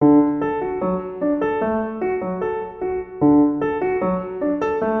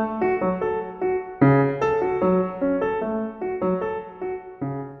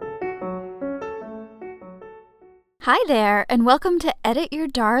Hi there, and welcome to Edit Your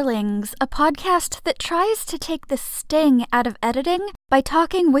Darlings, a podcast that tries to take the sting out of editing by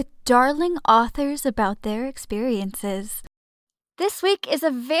talking with darling authors about their experiences. This week is a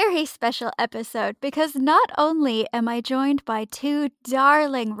very special episode because not only am I joined by two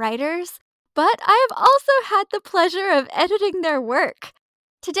darling writers, but I have also had the pleasure of editing their work.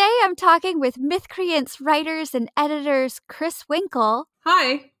 Today I'm talking with Mythcreant's writers and editors Chris Winkle.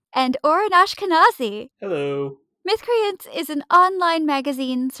 Hi. And Oren Ashkenazi. Hello. Mythcreant is an online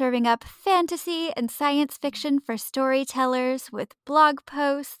magazine serving up fantasy and science fiction for storytellers with blog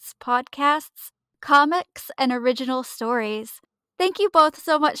posts, podcasts, comics, and original stories. Thank you both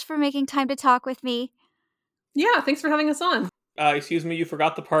so much for making time to talk with me. Yeah, thanks for having us on. Excuse me, you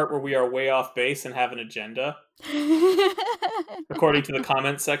forgot the part where we are way off base and have an agenda, according to the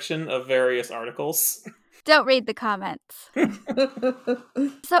comments section of various articles. Don't read the comments.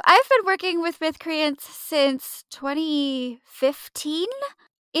 So I've been working with Mythcreants since 2015.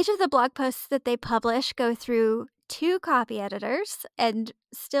 Each of the blog posts that they publish go through 2 copy editors, and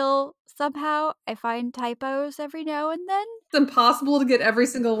still somehow I find typos every now and then. It's impossible to get every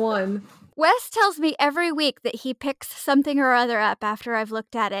single one. Wes tells me every week that he picks something or other up after I've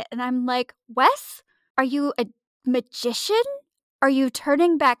looked at it, and I'm like, Wes, are you a magician? Are you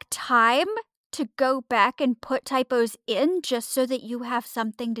turning back time to go back and put typos in just so that you have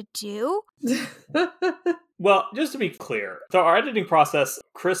something to do? Well, just to be clear, so our editing process,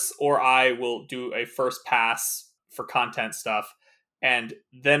 Chris or I will do a first pass for content stuff, and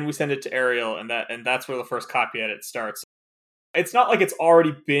then we send it to Ariel, and that's where the first copy edit starts. It's not like it's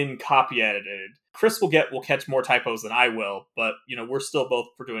already been copy edited. Chris will catch more typos than I will, but we're still both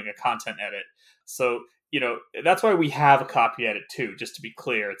for doing a content edit. So, that's why we have a copy edit too, just to be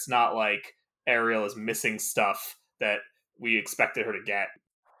clear. It's not like Ariel is missing stuff that we expected her to get.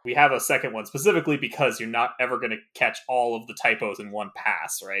 We have a second one specifically because you're not ever going to catch all of the typos in one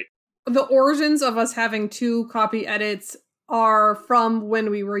pass, right? The origins of us having 2 copy edits are from when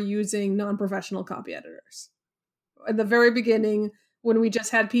we were using non-professional copy editors. At the very beginning, when we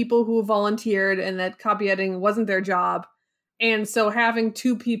just had people who volunteered and that copy editing wasn't their job. And so having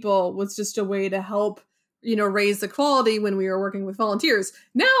 2 people was just a way to help raise the quality when we were working with volunteers.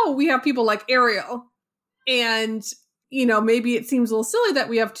 Now we have people like Ariel. And, maybe it seems a little silly that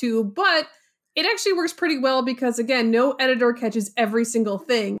we have 2, but it actually works pretty well because, again, no editor catches every single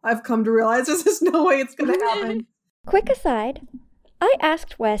thing. I've come to realize there's no way it's going to happen. Quick aside, I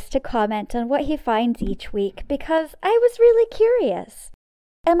asked Wes to comment on what he finds each week because I was really curious.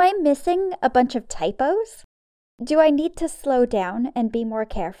 Am I missing a bunch of typos? Do I need to slow down and be more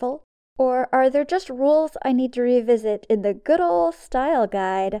careful? Or are there just rules I need to revisit in the good old style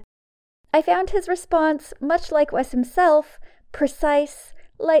guide? I found his response, much like Wes himself, precise,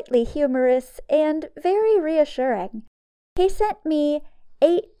 lightly humorous, and very reassuring. He sent me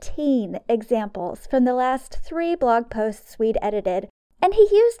 18 examples from the last 3 blog posts we'd edited, and he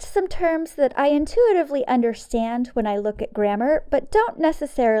used some terms that I intuitively understand when I look at grammar, but don't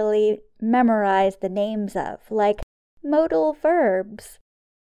necessarily memorize the names of, like modal verbs.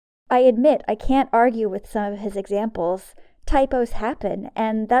 I admit I can't argue with some of his examples. Typos happen,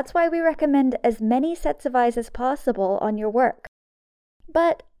 and that's why we recommend as many sets of eyes as possible on your work.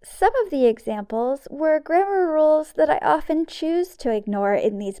 But some of the examples were grammar rules that I often choose to ignore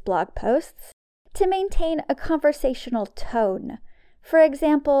in these blog posts to maintain a conversational tone. For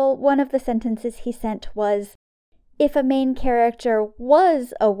example, one of the sentences he sent was, if a main character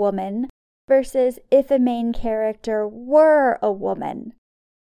was a woman versus if a main character were a woman.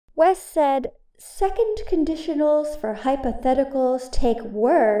 Wes said, second conditionals for hypotheticals take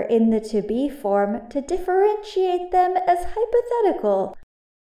were in the to be form to differentiate them as hypothetical.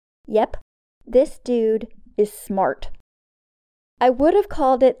 Yep, this dude is smart. I would have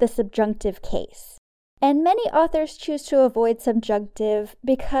called it the subjunctive case. And many authors choose to avoid subjunctive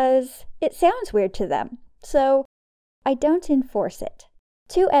because it sounds weird to them, so I don't enforce it.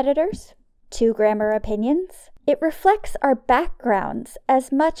 2 editors, 2 grammar opinions. It reflects our backgrounds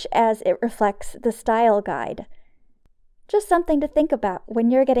as much as it reflects the style guide. Just something to think about when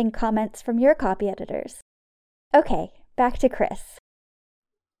you're getting comments from your copy editors. Okay, back to Chris.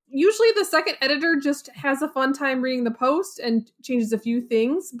 Usually the second editor just has a fun time reading the post and changes a few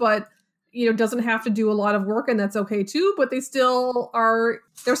things, but doesn't have to do a lot of work, and that's okay too, but they're still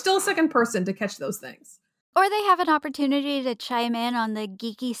a second person to catch those things. Or they have an opportunity to chime in on the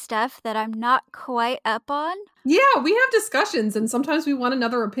geeky stuff that I'm not quite up on. Yeah, we have discussions, and sometimes we want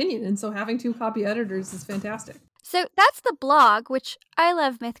another opinion, and so having 2 copy editors is fantastic. So that's the blog, which I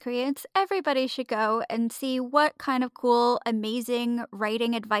love Mythcreants. Everybody should go and see what kind of cool, amazing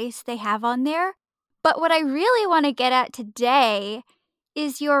writing advice they have on there. But what I really want to get at today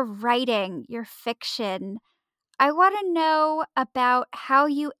is your writing, your fiction. I want to know about how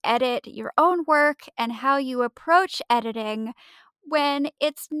you edit your own work and how you approach editing when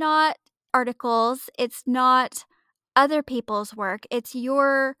it's not articles, it's not other people's work, it's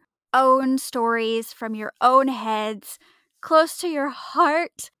your own stories from your own heads, close to your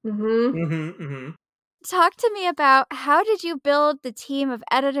heart. Talk to me about how did you build the team of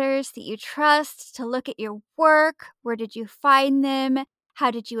editors that you trust to look at your work? Where did you find them?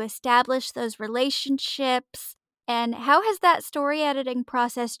 How did you establish those relationships? And how has that story editing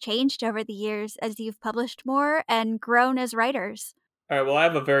process changed over the years as you've published more and grown as writers? All right, well, I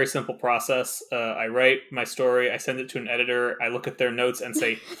have a very simple process. I write my story, I send it to an editor, I look at their notes and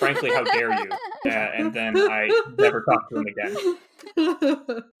say, frankly, how dare you? And then I never talk to them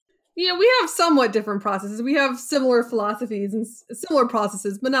again. Yeah, we have somewhat different processes. We have similar philosophies and similar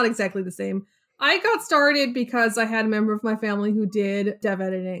processes, but not exactly the same. I got started because I had a member of my family who did dev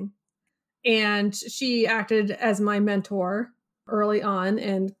editing. And she acted as my mentor early on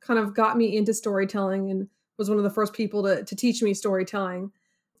and kind of got me into storytelling and was one of the first people to teach me storytelling.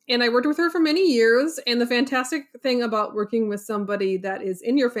 And I worked with her for many years. And the fantastic thing about working with somebody that is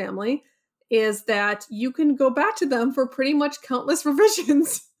in your family is that you can go back to them for pretty much countless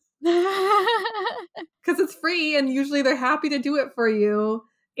revisions. Because it's free and usually they're happy to do it for you.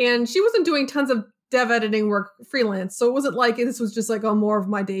 And she wasn't doing tons of dev editing work freelance. So it wasn't like this was just like more of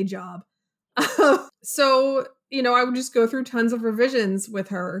my day job. So, I would just go through tons of revisions with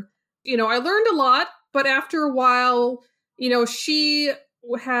her. I learned a lot, but after a while, she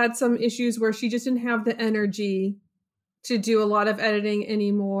had some issues where she just didn't have the energy to do a lot of editing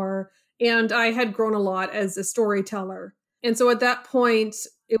anymore. And I had grown a lot as a storyteller. And so at that point,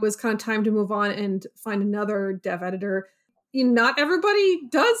 it was kind of time to move on and find another dev editor. Not everybody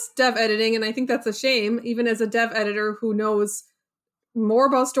does dev editing, and I think that's a shame. Even as a dev editor who knows more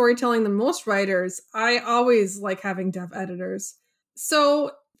about storytelling than most writers, I always like having dev editors.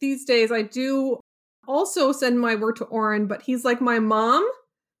 So these days I do also send my work to Oren, but he's like my mom,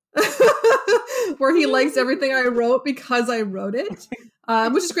 where he likes everything I wrote because I wrote it,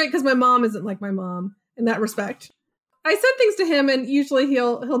 which is great because my mom isn't like my mom in that respect. I said things to him and usually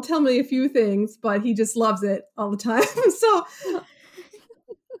he'll tell me a few things, but he just loves it all the time. So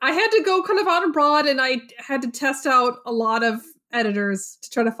I had to go kind of out abroad and I had to test out a lot of editors to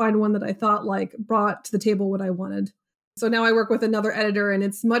try to find one that I thought like brought to the table what I wanted. So now I work with another editor and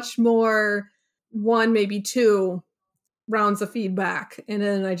it's much more one, maybe two rounds of feedback and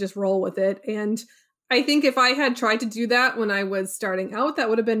then I just roll with it. And I think if I had tried to do that when I was starting out, that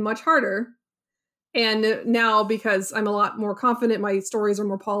would have been much harder. And now, because I'm a lot more confident, my stories are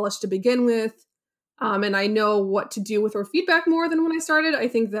more polished to begin with, and I know what to do with her feedback more than when I started, I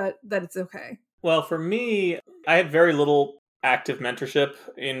think that it's okay. Well, for me, I had very little active mentorship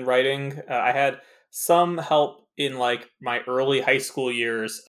in writing. I had some help in like my early high school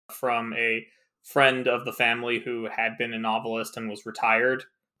years from a friend of the family who had been a novelist and was retired,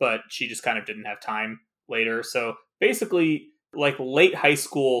 but she just kind of didn't have time later. So basically, like late high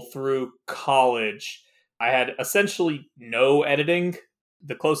school through college, I had essentially no editing.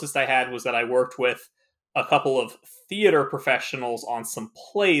 The closest I had was that I worked with a couple of theater professionals on some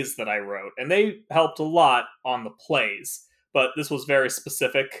plays that I wrote, and they helped a lot on the plays, but this was very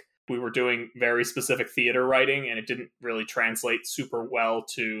specific. We were doing very specific theater writing, and it didn't really translate super well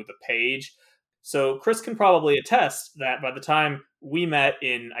to the page. So Chris can probably attest that by the time we met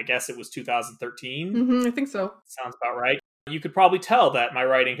in, I guess it was 2013. I think so. Sounds about right. You could probably tell that my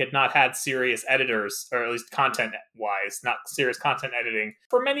writing had not had serious editors, or at least content-wise, not serious content editing,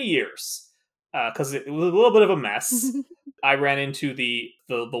 for many years, because it was a little bit of a mess. I ran into the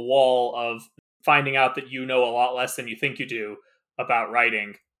wall of finding out that you know a lot less than you think you do about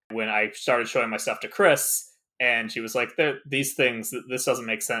writing when I started showing my stuff to Chris, and she was like, these things, this doesn't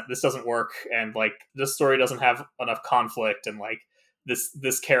make sense, this doesn't work, and like, this story doesn't have enough conflict, and like,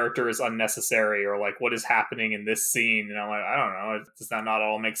 this character is unnecessary, or like what is happening in this scene, and I'm like, I don't know, does that not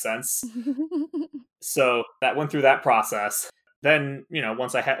all make sense? So that went through that process. Then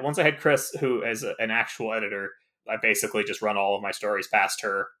once I had Chris, who is an actual editor, I basically just run all of my stories past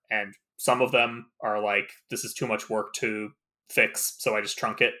her, and some of them are like, this is too much work to fix, so I just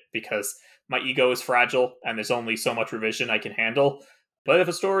trunk it because my ego is fragile and there's only so much revision I can handle. But if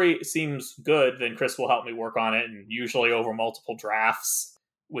a story seems good, then Chris will help me work on it, and usually over multiple drafts.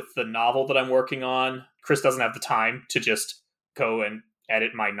 With the novel that I'm working on, Chris doesn't have the time to just go and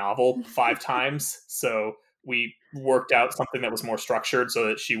edit my novel 5 times, so we worked out something that was more structured so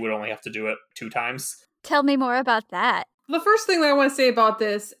that she would only have to do it 2 times. Tell me more about that. The first thing that I want to say about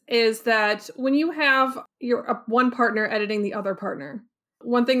this is that when you have your one partner editing the other partner,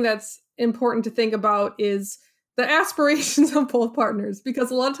 one thing that's important to think about is the aspirations of both partners. Because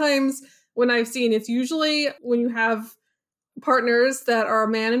a lot of times when I've seen, it's usually when you have partners that are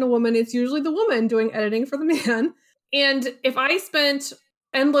a man and a woman, it's usually the woman doing editing for the man. And if I spent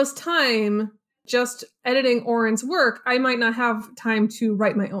endless time just editing Oren's work, I might not have time to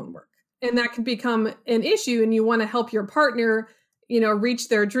write my own work. And that can become an issue, and you want to help your partner, reach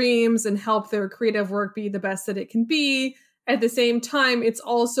their dreams and help their creative work be the best that it can be. At the same time, it's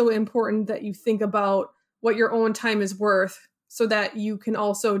also important that you think about what your own time is worth so that you can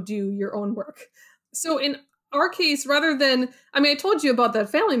also do your own work. So in our case, rather than, I told you about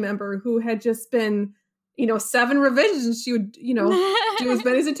that family member who had just been, 7 revisions. She would, do as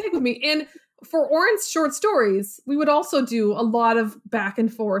many as it take with me. And for Oren's short stories, we would also do a lot of back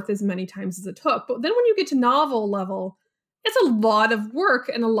and forth as many times as it took. But then when you get to novel level, it's a lot of work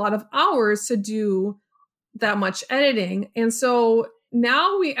and a lot of hours to do that much editing. And so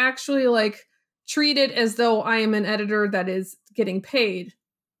now we actually treat it as though I am an editor that is getting paid,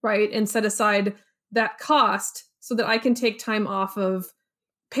 right? And set aside that cost so that I can take time off of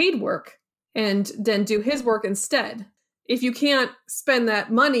paid work and then do his work instead. If you can't spend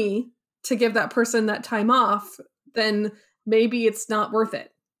that money to give that person that time off, then maybe it's not worth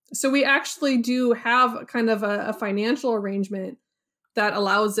it. So we actually do have kind of a financial arrangement that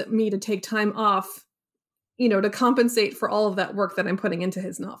allows me to take time off, to compensate for all of that work that I'm putting into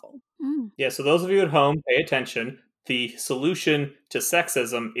his novel. Yeah, so those of you at home, pay attention. The solution to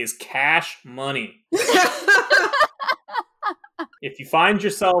sexism is cash money. If you find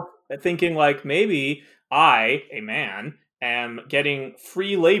yourself thinking maybe I, a man, am getting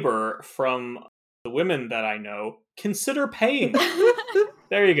free labor from the women that I know, consider paying.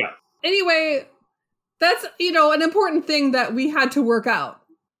 There you go. Anyway, that's, an important thing that we had to work out.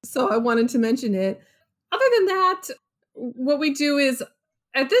 So I wanted to mention it. Other than that, what we do is,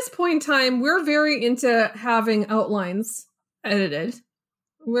 at this point in time, we're very into having outlines edited.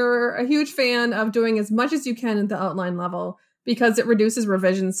 We're a huge fan of doing as much as you can at the outline level because it reduces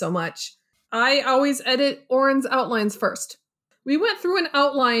revisions so much. I always edit Oren's outlines first. We went through an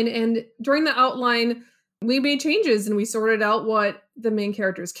outline, and during the outline, we made changes and we sorted out what the main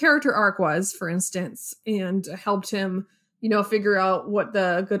character's character arc was, for instance, and helped him, figure out what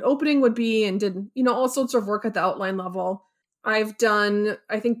the good opening would be, and did, all sorts of work at the outline level. I've done,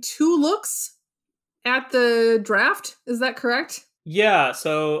 I think, 2 looks at the draft. Is that correct? Yeah,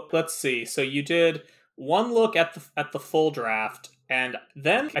 so let's see. So you did 1 look at the full draft, and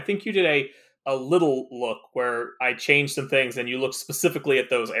then I think you did a little look where I changed some things and you looked specifically at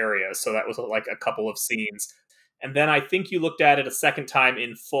those areas. So that was a couple of scenes. And then I think you looked at it a second time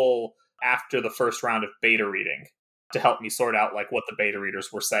in full after the first round of beta reading to help me sort out what the beta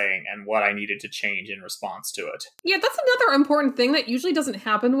readers were saying and what I needed to change in response to it. Yeah, that's another important thing that usually doesn't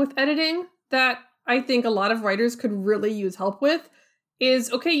happen with editing that I think a lot of writers could really use help with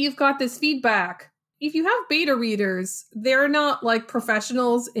is, okay, you've got this feedback. If you have beta readers, they're not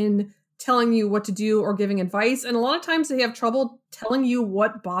professionals in telling you what to do or giving advice. And a lot of times they have trouble telling you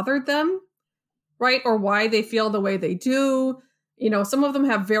what bothered them, right? Or why they feel the way they do. Some of them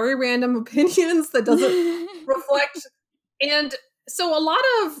have very random opinions that doesn't reflect. And so a lot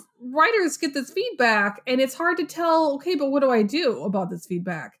of writers get this feedback and it's hard to tell, okay, but what do I do about this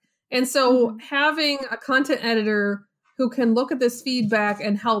feedback? And so having a content editor who can look at this feedback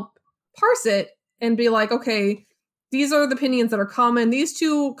and help parse it and be like, okay, these are the opinions that are common. These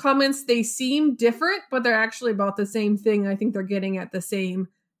 2 comments, they seem different, but they're actually about the same thing. I think they're getting at the same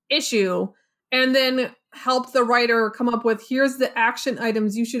issue. And then help the writer come up with, here's the action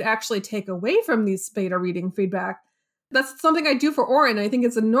items you should actually take away from these beta reading feedback. That's something I do for Oren. I think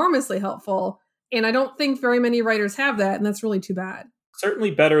it's enormously helpful. And I don't think very many writers have that. And that's really too bad.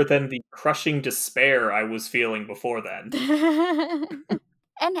 Certainly better than the crushing despair I was feeling before then.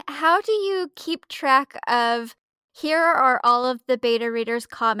 And how do you keep track of, here are all of the beta readers'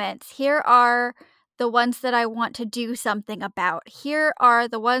 comments. Here are the ones that I want to do something about. Here are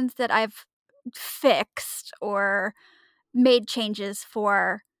the ones that I've fixed or made changes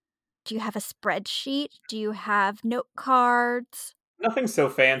for. Do you have a spreadsheet? Do you have note cards? Nothing so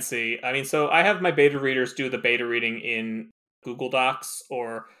fancy. So I have my beta readers do the beta reading in Google Docs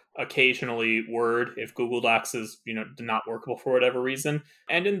or occasionally Word if Google Docs is, not workable for whatever reason.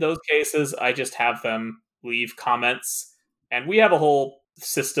 And in those cases, I just have them leave comments. And we have a whole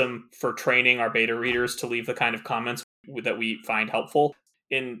system for training our beta readers to leave the kind of comments that we find helpful.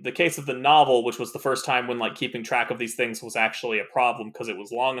 In the case of the novel, which was the first time when keeping track of these things was actually a problem because it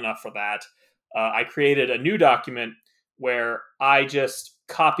was long enough for that, I created a new document where I just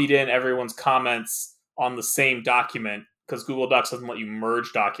copied in everyone's comments on the same document, because Google Docs doesn't let you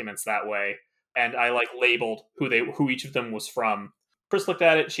merge documents that way. And I labeled who each of them was from. Chris looked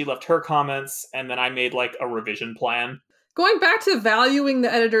at it, she left her comments, and then I made a revision plan. Going back to valuing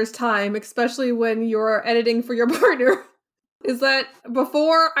the editor's time, especially when you're editing for your partner, is that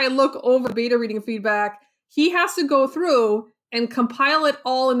before I look over beta reading feedback, he has to go through and compile it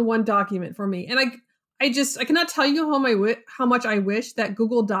all in one document for me. And I cannot tell you how much I wish that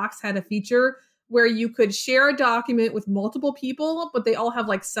Google Docs had a feature where you could share a document with multiple people, but they all have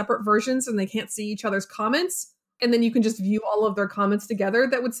separate versions and they can't see each other's comments. And then you can just view all of their comments together.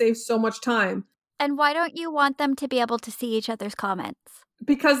 That would save so much time. And why don't you want them to be able to see each other's comments?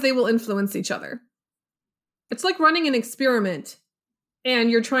 Because they will influence each other. It's like running an experiment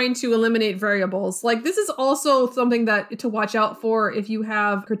and you're trying to eliminate variables. This is also something that to watch out for if you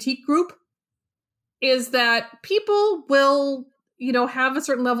have critique group, is that people will, have a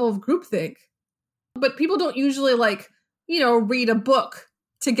certain level of groupthink, but people don't usually read a book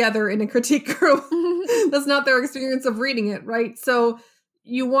together in a critique group. That's not their experience of reading it, right? So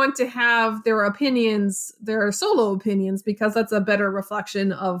you want to have their opinions, their solo opinions, because that's a better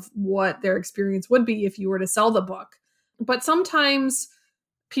reflection of what their experience would be if you were to sell the book. But sometimes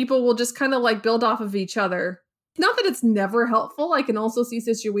people will just kind of build off of each other. Not that it's never helpful. I can also see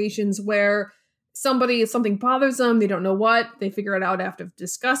situations where something bothers them, they don't know what, they figure it out after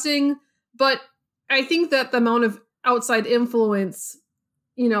discussing. But I think that the amount of outside influence,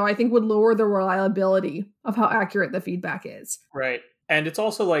 I think would lower the reliability of how accurate the feedback is. Right. And it's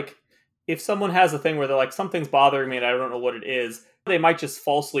also if someone has a thing where they're something's bothering me and I don't know what it is, they might just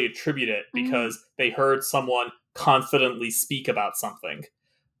falsely attribute it because they heard someone confidently speak about something.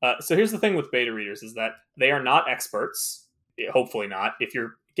 So here's the thing with beta readers is that they are not experts. Hopefully not. If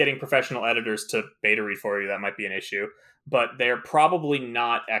you're getting professional editors to beta read for you, that might be an issue. But they're probably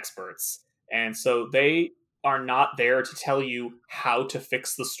not experts. And so they are not there to tell you how to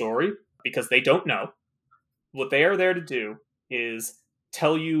fix the story because they don't know. What they are there to do is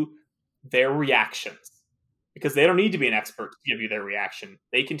tell you their reactions, because they don't need to be an expert to give you their reaction.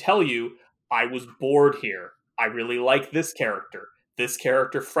 They can tell you, I was bored here. I really like this character. This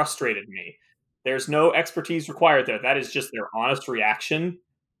character frustrated me. There's no expertise required there. That is just their honest reaction.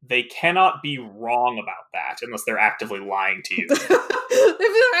 They cannot be wrong about that unless they're actively lying to you. If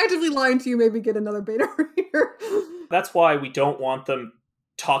they're actively lying to you, maybe get another beta reader. That's why we don't want them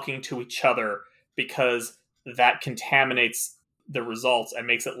talking to each other, because that contaminates the results and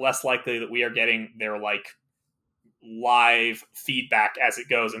makes it less likely that we are getting their live feedback as it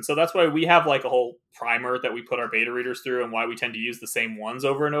goes. And so that's why we have a whole primer that we put our beta readers through, and why we tend to use the same ones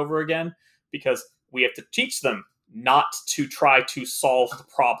over and over again, because we have to teach them not to try to solve the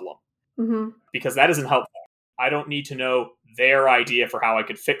problem, because that isn't helpful. I don't need to know their idea for how I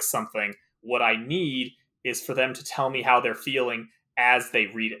could fix something. What I need is for them to tell me how they're feeling as they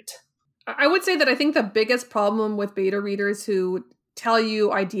read it. I would say that I think the biggest problem with beta readers who tell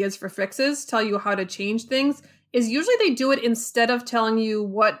you ideas for fixes, tell you how to change things, is usually they do it instead of telling you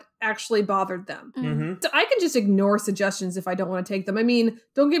what actually bothered them. So I can just ignore suggestions if I don't want to take them. I mean,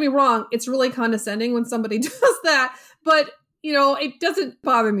 don't get me wrong, it's really condescending when somebody does that, but it doesn't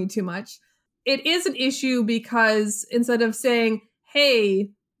bother me too much. It is an issue because instead of saying, hey,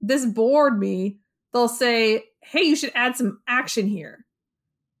 this bored me, they'll say, hey, you should add some action here.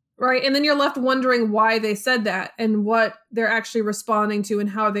 Right? And then you're left wondering why they said that and what they're actually responding to and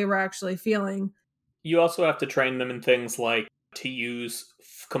how they were actually feeling. You also have to train them in things like to use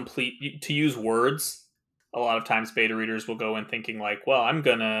words. A lot of times beta readers will go in thinking well, I'm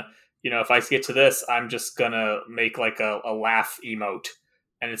gonna, if I get to this, I'm just gonna make a laugh emote.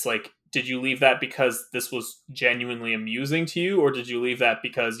 And it's did you leave that because this was genuinely amusing to you? Or did you leave that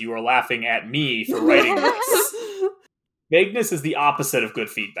because you were laughing at me for writing this? Vagueness is the opposite of good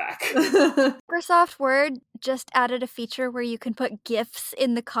feedback. Microsoft Word just added a feature where you can put GIFs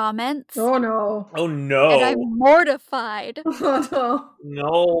in the comments. Oh no. Oh no. And I'm mortified. Oh no.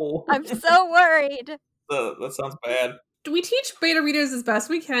 No. I'm so worried. That sounds bad. We teach beta readers as best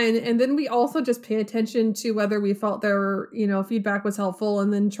we can, and then we also just pay attention to whether we felt their, feedback was helpful,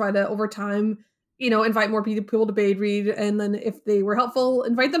 and then try to, over time, invite more people to beta read, and then if they were helpful,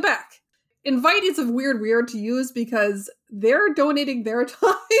 invite them back. Invite is a weird to use because they're donating their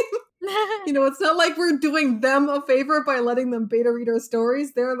time. It's not like we're doing them a favor by letting them beta read our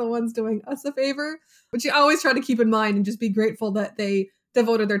stories. They're the ones doing us a favor, which you always try to keep in mind and just be grateful that they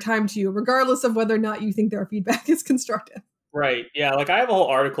devoted their time to you, regardless of whether or not you think their feedback is constructive. Right. Yeah. I have a whole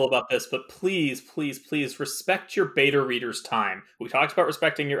article about this, but please respect your beta readers' time. We talked about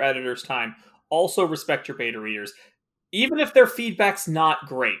respecting your editor's time. Also respect your beta readers. Even if their feedback's not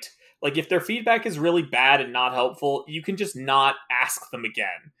great. Like, if their feedback is really bad and not helpful, you can just not ask them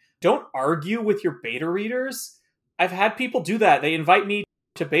again. Don't argue with your beta readers. I've had people do that. They invite me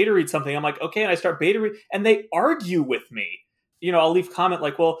to beta read something. I'm like, okay, and I start beta read, and they argue with me. I'll leave comment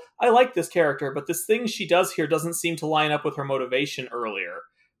like, well, I like this character, but this thing she does here doesn't seem to line up with her motivation earlier,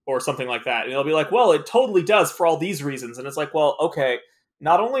 or something like that. And they'll be like, well, it totally does for all these reasons. And it's like, well, okay,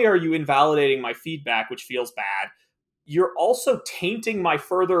 not only are you invalidating my feedback, which feels bad, you're also tainting my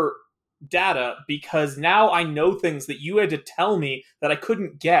further data, because now I know things that you had to tell me that I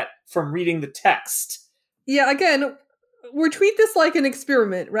couldn't get from reading the text. Yeah, again, we treat this like an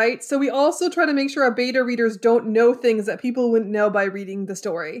experiment, right? So we also try to make sure our beta readers don't know things that people wouldn't know by reading the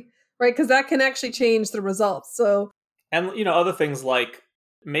story, right? Because that can actually change the results. So, and other things like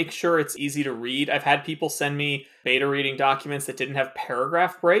make sure it's easy to read. I've had people send me beta reading documents that didn't have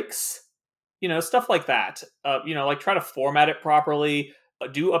paragraph breaks, stuff like that. Like try to format it properly.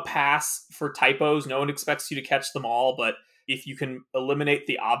 Do a pass for typos. No one expects you to catch them all, but if you can eliminate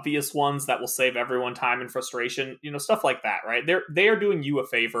the obvious ones, that will save everyone time and frustration. Stuff like that, right? They are doing you a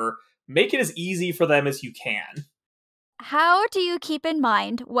favor. Make it as easy for them as you can. How do you keep in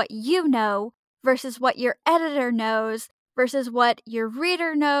mind what you know versus what your editor knows versus what your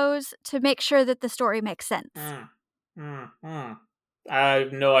reader knows to make sure that the story makes sense? I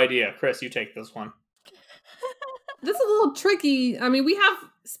have no idea. Chris, you take this one. This is a little tricky. I mean, we have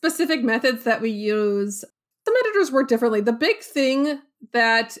specific methods that we use. Some editors work differently. The big thing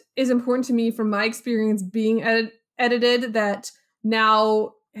that is important to me from my experience being edited that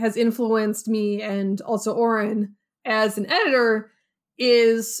now has influenced me and also Oren as an editor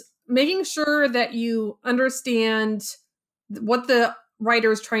is making sure that you understand what the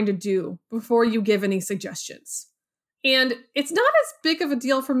writer is trying to do before you give any suggestions. And it's not as big of a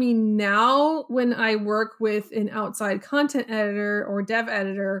deal for me now when I work with an outside content editor or dev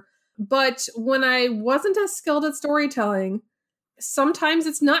editor. But when I wasn't as skilled at storytelling, sometimes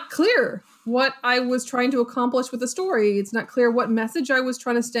it's not clear what I was trying to accomplish with the story. It's not clear what message I was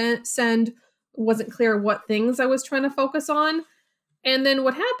trying to send. It wasn't clear what things I was trying to focus on. And then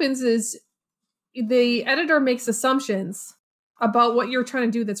what happens is the editor makes assumptions about what you're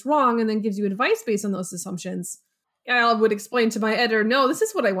trying to do that's wrong and then gives you advice based on those assumptions. I would explain to my editor, no, this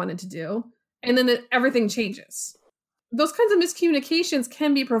is what I wanted to do. And then everything changes. Those kinds of miscommunications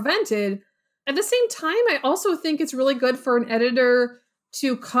can be prevented. At the same time, I also think it's really good for an editor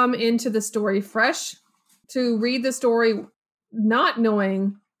to come into the story fresh, to read the story not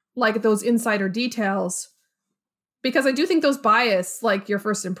knowing like those insider details, because I do think those bias like your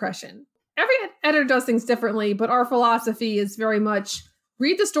first impression. Every editor does things differently, but our philosophy is very much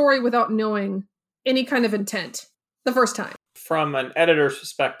read the story without knowing any kind of intent the first time. From an editor's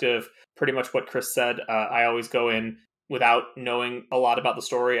perspective, pretty much what Chris said, I always go in without knowing a lot about the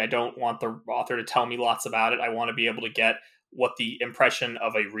story. I don't want the author to tell me lots about it. I want to be able to get what the impression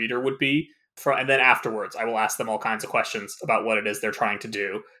of a reader would be. And then afterwards, I will ask them all kinds of questions about what it is they're trying to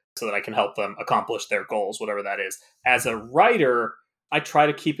do so that I can help them accomplish their goals, whatever that is. As a writer, I try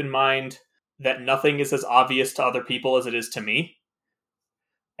to keep in mind that nothing is as obvious to other people as it is to me.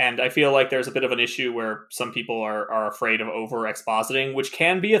 And I feel like there's a bit of an issue where some people are afraid of over-expositing, which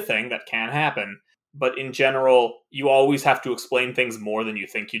can be a thing that can happen. But in general, you always have to explain things more than you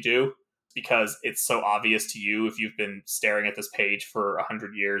think you do, because it's so obvious to you if you've been staring at this page for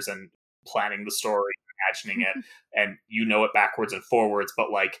 100 years and planning the story, imagining it, and you know it backwards and forwards,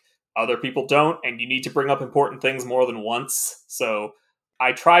 but like other people don't, and you need to bring up important things more than once. So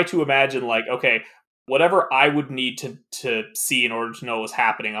I try to imagine like, okay, whatever I would need to see in order to know what's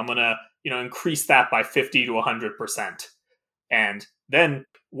happening, I'm going to, increase that by 50 to 100%. And then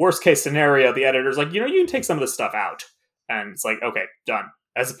worst case scenario, the editor's like, you can take some of this stuff out. And it's like, okay, done.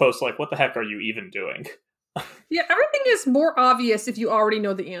 As opposed to like, what the heck are you even doing? Yeah, everything is more obvious if you already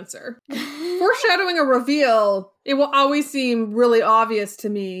know the answer. Foreshadowing a reveal, it will always seem really obvious to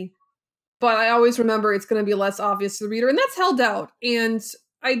me, but I always remember it's going to be less obvious to the reader, and that's held out. And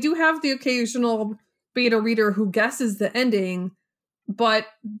I do have the occasional beta reader who guesses the ending, but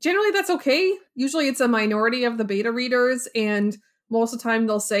generally that's okay. Usually it's a minority of the beta readers, and most of the time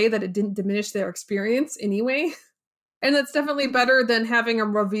they'll say that it didn't diminish their experience anyway. And that's definitely better than having a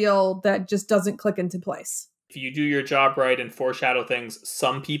reveal that just doesn't click into place. If you do your job right and foreshadow things,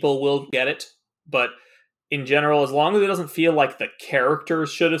 some people will get it. But in general, as long as it doesn't feel like the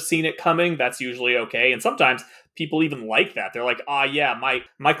characters should have seen it coming, that's usually okay. And sometimes people even like that. They're like, yeah,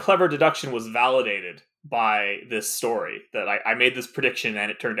 my clever deduction was validated by this story, that I made this prediction and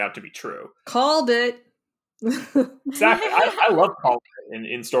it turned out to be true. Called it. Exactly. I love color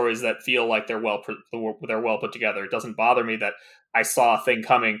in stories that feel like they're well put together. It doesn't bother me that I saw a thing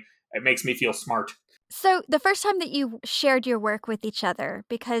coming. It makes me feel smart. So, the first time that you shared your work with each other,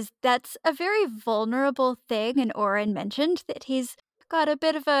 because that's a very vulnerable thing, and Oren mentioned that he's got a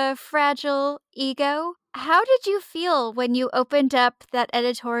bit of a fragile ego. How did you feel when you opened up that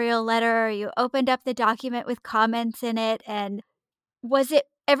editorial letter, or you opened up the document with comments in it, and was it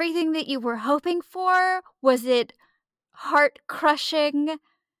everything that you were hoping for? Was it heart-crushing?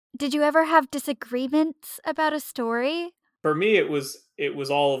 Did you ever have disagreements about a story? For me, it was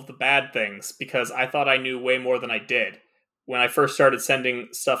all of the bad things because I thought I knew way more than I did. When I first started sending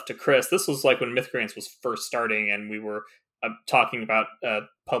stuff to Chris, this was like when Mythgrants was first starting, and we were talking about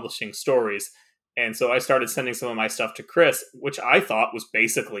publishing stories. And so I started sending some of my stuff to Chris, which I thought was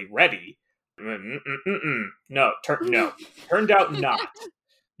basically ready. No, turned out not.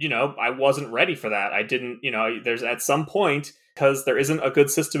 I wasn't ready for that. I didn't, there's at some point, because there isn't a good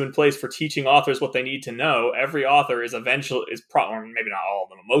system in place for teaching authors what they need to know, every author is probably, maybe not all of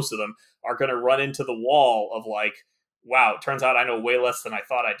them, but most of them are going to run into the wall of like, wow, it turns out I know way less than I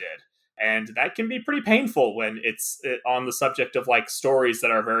thought I did. And that can be pretty painful when it's on the subject of like stories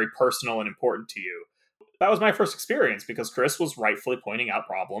that are very personal and important to you. That was my first experience because Chris was rightfully pointing out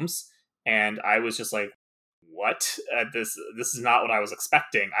problems. And I was just like, what? This is not what I was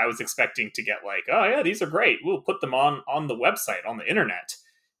expecting. I was expecting to get like, oh yeah, these are great. We'll put them on the website, on the internet.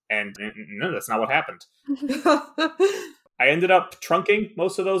 And no, that's not what happened. I ended up trunking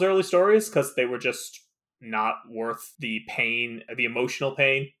most of those early stories because they were just not worth the pain, the emotional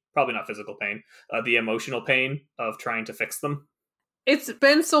pain, probably not physical pain, the emotional pain of trying to fix them. It's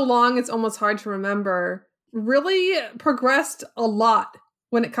been so long, it's almost hard to remember. Really progressed a lot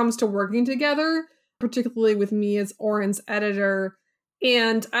when it comes to working together, particularly with me as Oren's editor.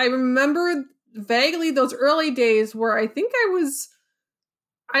 And I remember vaguely those early days where I think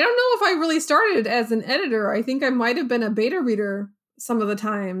I don't know if I really started as an editor. I think I might have been a beta reader some of the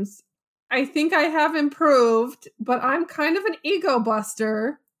times. I think I have improved, but I'm kind of an ego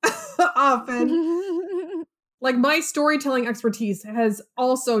buster often. Like my storytelling expertise has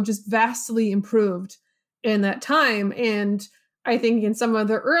also just vastly improved in that time. And I think in some of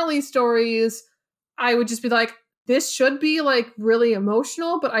the early stories, I would just be like, this should be like really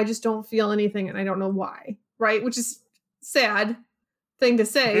emotional, but I just don't feel anything and I don't know why. Right? Which is sad thing to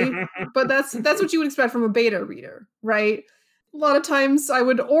say, but that's what you would expect from a beta reader, right? A lot of times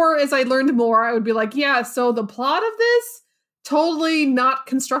or as I learned more, I would be like, yeah, so the plot of this totally not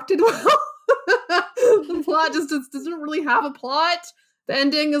constructed well. The plot just doesn't really have a plot. The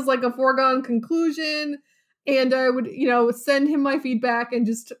ending is like a foregone conclusion. And I would, send him my feedback and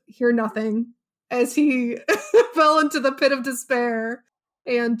just hear nothing as he fell into the pit of despair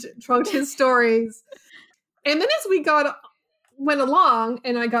and trunked his stories. And then as we went along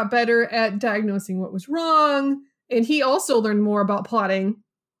and I got better at diagnosing what was wrong, and he also learned more about plotting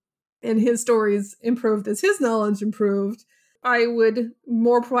and his stories improved as his knowledge improved, I would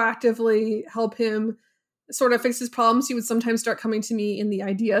more proactively help him sort of fix his problems. He would sometimes start coming to me in the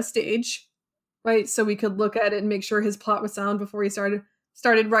idea stage, right? So we could look at it and make sure his plot was sound before he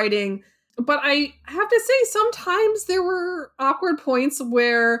started writing. But I have to say, sometimes there were awkward points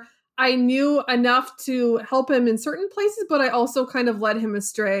where I knew enough to help him in certain places, but I also kind of led him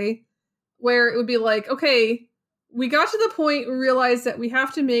astray, where it would be like, okay, we got to the point we realized that we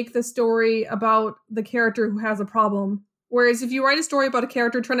have to make the story about the character who has a problem. Whereas if you write a story about a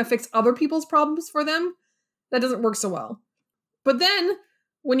character trying to fix other people's problems for them, that doesn't work so well. But then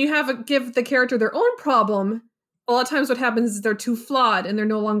when you give the character their own problem, a lot of times what happens is they're too flawed and they're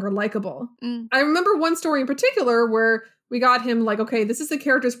no longer likable. I remember one story in particular where we got him like, okay, this is the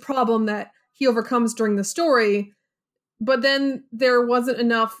character's problem that he overcomes during the story. But then there wasn't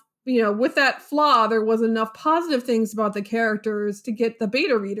enough, with that flaw, there wasn't enough positive things about the characters to get the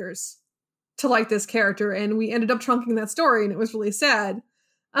beta readers to like this character. And we ended up trunking that story and it was really sad.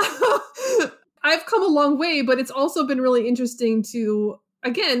 I've come a long way, but it's also been really interesting to,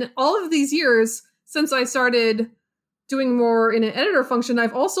 again, all of these years since I started doing more in an editor function,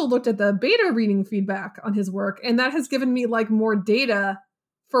 I've also looked at the beta reading feedback on his work, and that has given me like more data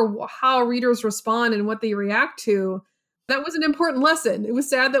for how readers respond and what they react to. That was an important lesson. It was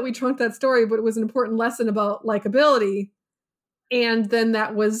sad that we trunked that story, but it was an important lesson about likability. And then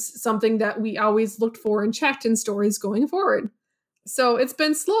that was something that we always looked for and checked in stories going forward. So it's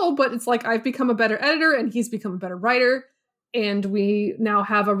been slow, but it's like I've become a better editor and he's become a better writer. And we now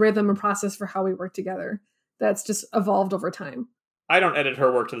have a rhythm and process for how we work together that's just evolved over time. I don't edit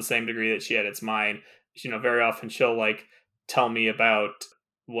her work to the same degree that she edits mine. Very often she'll like tell me about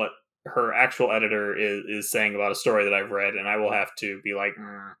what her actual editor is saying about a story that I've read, and I will have to be like,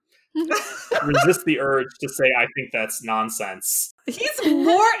 resist the urge to say I think that's nonsense. He's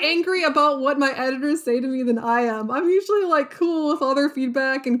more angry about what my editors say to me than I am. I'm usually like cool with all their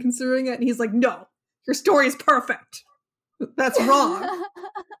feedback and considering it, and he's like, no, your story is perfect. That's wrong.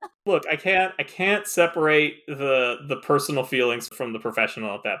 Look, I can't separate the personal feelings from the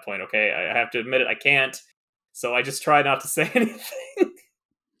professional at that point, okay? I have to admit it, I can't. So I just try not to say anything.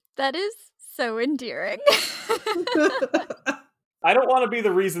 That is so endearing. I don't want to be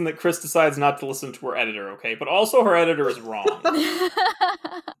the reason that Chris decides not to listen to her editor, okay? But also her editor is wrong.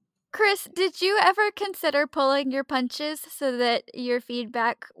 Chris, did you ever consider pulling your punches so that your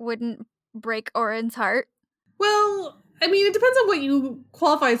feedback wouldn't break Oren's heart? Well, I mean, it depends on what you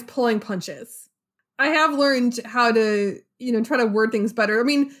qualify as pulling punches. I have learned how to, try to word things better. I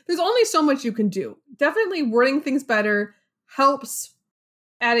mean, there's only so much you can do. Definitely wording things better helps.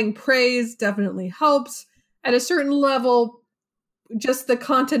 Adding praise definitely helps. At a certain level, just the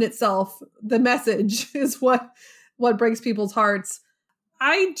content itself, the message is what breaks people's hearts.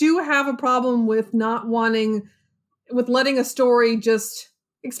 I do have a problem with with letting a story just,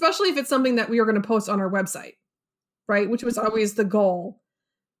 especially if it's something that we are going to post on our website, right? Which was always the goal.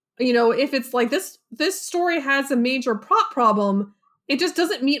 If it's like this story has a major plot problem, it just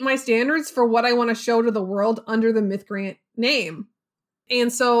doesn't meet my standards for what I want to show to the world under the Mythgrant name.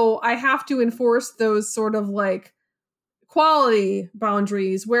 And so I have to enforce those sort of like quality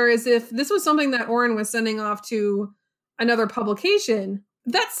boundaries. Whereas if this was something that Oren was sending off to another publication,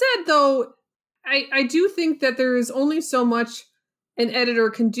 that said, though, I do think that there's only so much an editor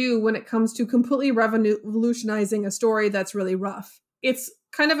can do when it comes to completely revolutionizing a story that's really rough. It's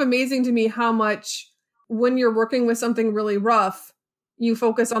kind of amazing to me how much, when you're working with something really rough, you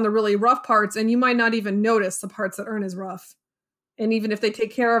focus on the really rough parts and you might not even notice the parts that aren't as rough. And even if they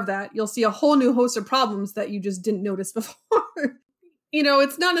take care of that, you'll see a whole new host of problems that you just didn't notice before.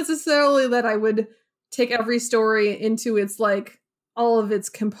 It's not necessarily that I would take every story into its like all of its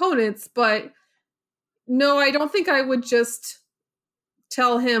components, but no, I don't think I would just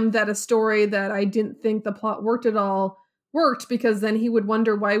tell him that a story that I didn't think the plot worked at all worked, because then he would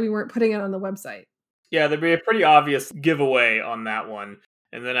wonder why we weren't putting it on the website. Yeah, there'd be a pretty obvious giveaway on that one.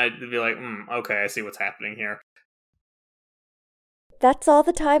 And then I'd be like, okay, I see what's happening here. That's all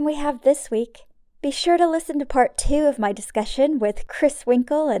the time we have this week. Be sure to listen to part 2 of my discussion with Chris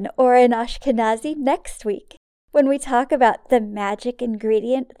Winkle and Oren Ashkenazi next week, when we talk about the magic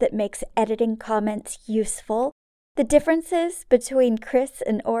ingredient that makes editing comments useful, the differences between Chris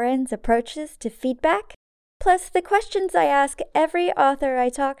and Oren's approaches to feedback, plus the questions I ask every author I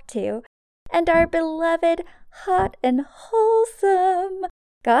talk to, and our beloved, hot and wholesome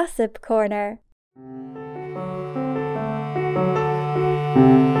Gossip Corner.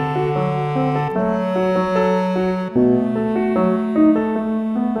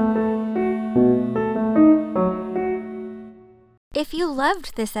 If you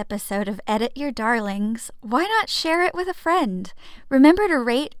loved this episode of Edit Your Darlings, why not share it with a friend? Remember to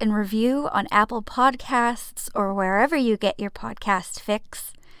rate and review on Apple Podcasts or wherever you get your podcast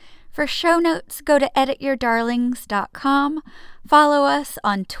fix. For show notes, go to edityourdarlings.com. Follow us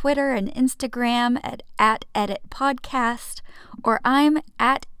on Twitter and Instagram at @editpodcast, or I'm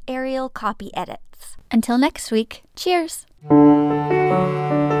at Ariel Copy Edits. Until next week, cheers!